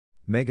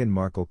Meghan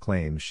Markle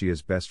claims she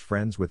is best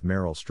friends with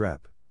Meryl Streep.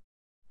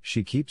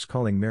 She keeps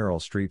calling Meryl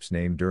Streep's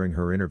name during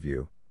her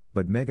interview,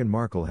 but Meghan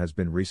Markle has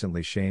been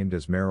recently shamed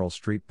as Meryl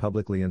Streep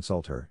publicly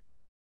insult her.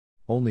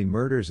 Only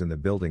Murders in the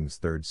Building's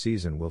third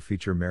season will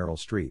feature Meryl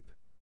Streep.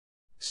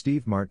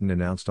 Steve Martin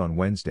announced on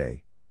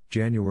Wednesday,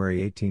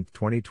 January 18,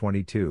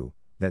 2022,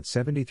 that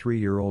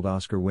 73-year-old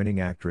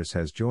Oscar-winning actress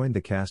has joined the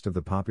cast of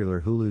the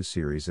popular Hulu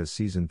series as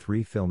Season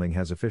 3 filming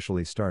has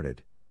officially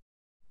started.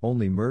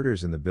 Only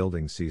Murders in the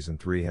Building Season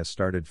 3 has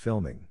started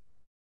filming.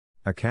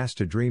 A cast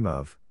to dream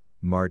of,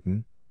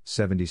 Martin,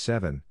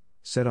 77,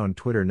 said on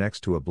Twitter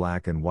next to a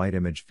black and white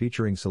image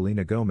featuring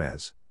Selena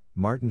Gomez,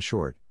 Martin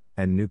Short,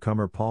 and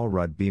newcomer Paul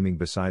Rudd beaming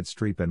beside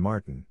Streep and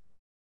Martin.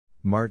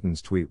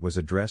 Martin's tweet was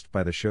addressed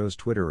by the show's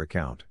Twitter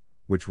account,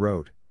 which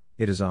wrote,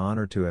 "It is an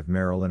honor to have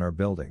Meryl in our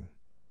building."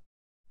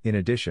 In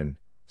addition,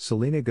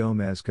 Selena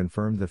Gomez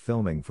confirmed the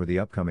filming for the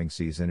upcoming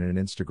season in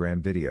an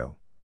Instagram video.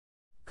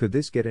 "Could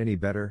this get any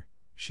better?"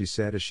 she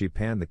said as she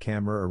panned the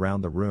camera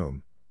around the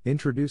room,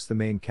 introduced the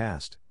main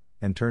cast,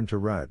 and turned to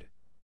Rudd.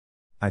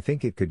 "I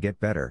think it could get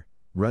better,"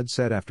 Rudd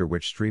said, after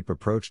which Streep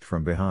approached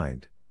from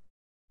behind.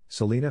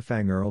 Selena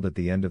fangirled at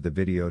the end of the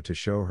video to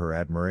show her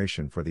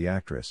admiration for the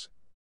actress.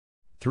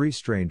 Three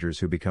strangers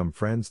who become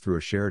friends through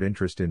a shared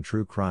interest in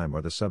true crime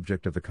are the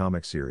subject of the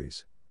comic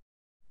series.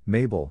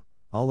 Mabel,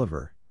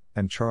 Oliver,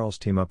 and Charles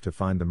team up to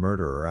find the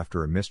murderer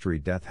after a mystery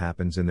death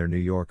happens in their New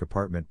York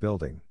apartment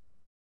building.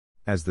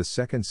 As the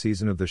second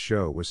season of the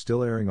show was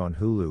still airing on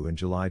Hulu in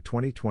July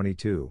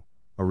 2022,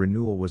 a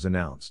renewal was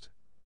announced.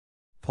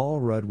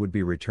 Paul Rudd would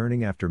be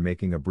returning after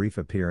making a brief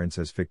appearance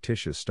as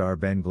fictitious star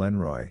Ben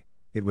Glenroy.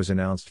 It was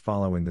announced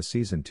following the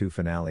Season 2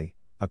 finale,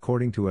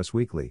 according to Us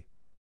Weekly.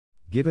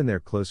 Given their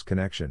close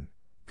connection,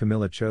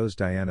 Camilla chose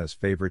Diana's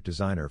favorite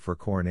designer for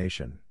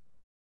coronation.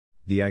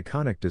 The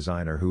iconic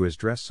designer who has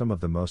dressed some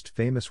of the most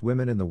famous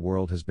women in the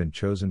world has been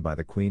chosen by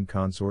the Queen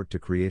Consort to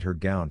create her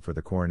gown for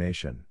the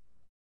coronation.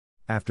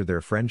 After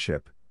their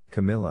friendship,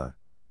 Camilla,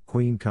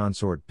 Queen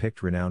Consort,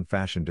 picked renowned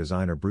fashion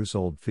designer Bruce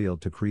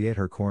Oldfield to create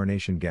her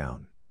coronation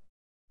gown.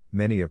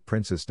 Many of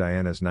Princess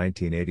Diana's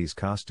 1980s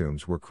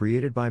costumes were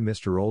created by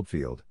Mr.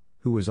 Oldfield,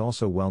 who was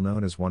also well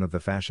known as one of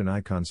the fashion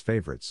icon's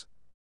favorites.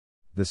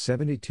 The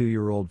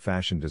 72-year-old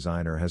fashion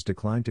designer has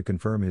declined to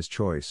confirm his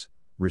choice,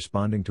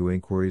 responding to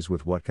inquiries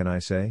with "What can I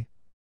say?"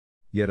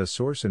 Yet a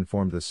source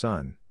informed The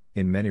Sun,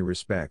 "In many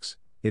respects,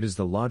 it is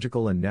the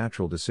logical and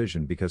natural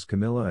decision because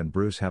Camilla and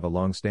Bruce have a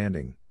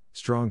long-standing,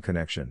 strong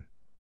connection.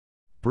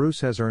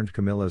 Bruce has earned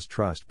Camilla's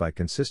trust by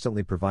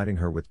consistently providing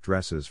her with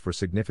dresses for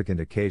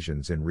significant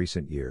occasions in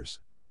recent years.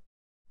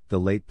 The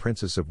late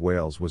Princess of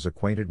Wales was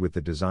acquainted with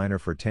the designer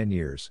for 10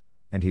 years,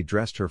 and he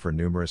dressed her for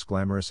numerous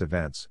glamorous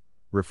events,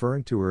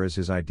 referring to her as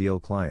his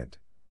ideal client.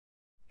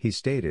 He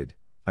stated,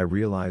 'I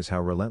realize how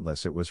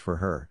relentless it was for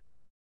her.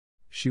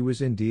 She was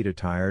indeed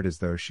attired as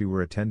though she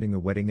were attending a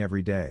wedding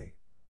every day.'"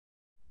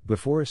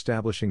 Before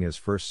establishing his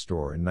first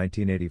store in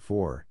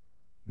 1984,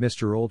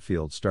 Mr.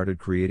 Oldfield started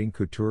creating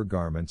couture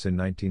garments in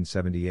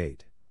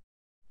 1978.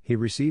 He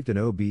received an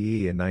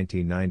OBE in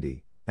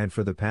 1990, and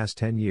for the past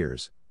 10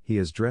 years, he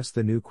has dressed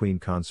the new Queen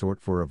Consort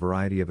for a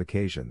variety of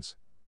occasions.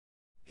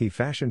 He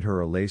fashioned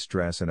her a lace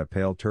dress in a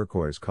pale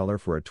turquoise color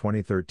for a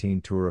 2013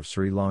 tour of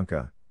Sri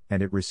Lanka,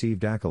 and it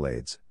received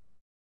accolades.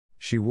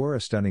 She wore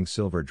a stunning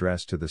silver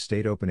dress to the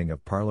state opening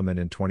of Parliament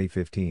in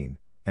 2015,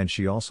 and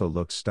she also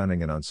looked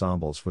stunning in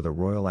ensembles for the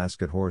Royal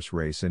Ascot horse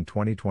race in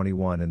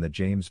 2021 and the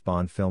James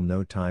Bond film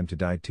No Time to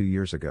Die 2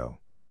 years ago.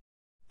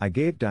 "I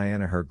gave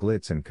Diana her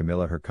glitz and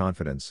Camilla her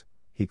confidence,"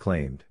 he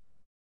claimed.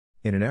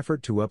 In an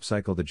effort to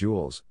upcycle the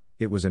jewels,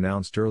 it was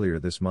announced earlier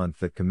this month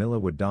that Camilla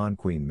would don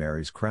Queen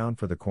Mary's crown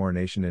for the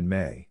coronation in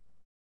May.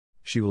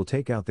 She will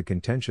take out the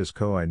contentious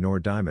Koh-i-Noor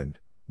diamond,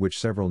 which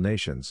several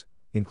nations,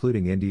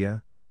 including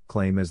India,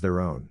 claim as their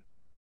own.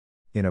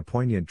 In a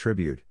poignant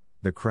tribute,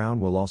 the crown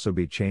will also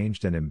be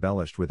changed and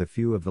embellished with a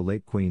few of the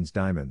late Queen's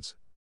diamonds.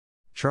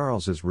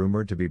 Charles is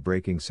rumored to be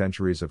breaking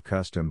centuries of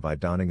custom by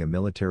donning a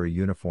military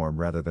uniform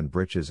rather than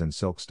breeches and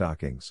silk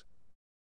stockings.